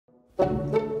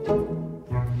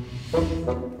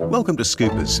Welcome to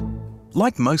Scoopers.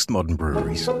 Like most modern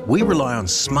breweries, we rely on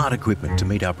smart equipment to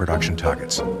meet our production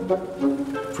targets.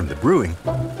 From the brewing,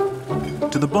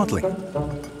 to the bottling,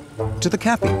 to the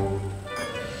capping,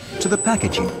 to the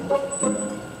packaging,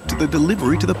 to the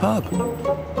delivery to the pub.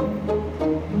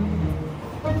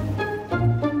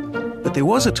 But there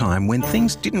was a time when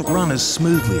things didn't run as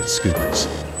smoothly at Scoopers.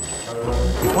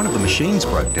 If one of the machines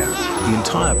broke down, the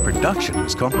entire production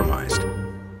was compromised.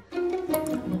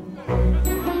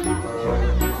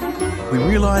 We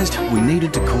realised we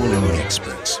needed to call in the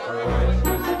experts.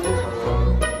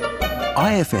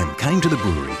 IFM came to the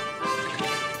brewery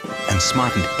and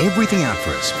smartened everything out for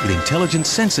us with intelligent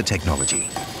sensor technology.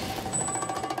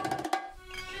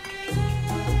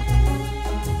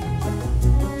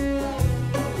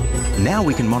 Now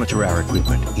we can monitor our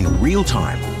equipment in real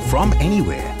time, from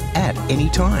anywhere, at any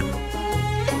time.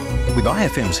 With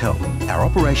IFM's help, our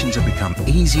operations have become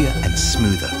easier and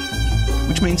smoother,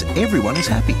 which means everyone is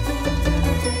happy.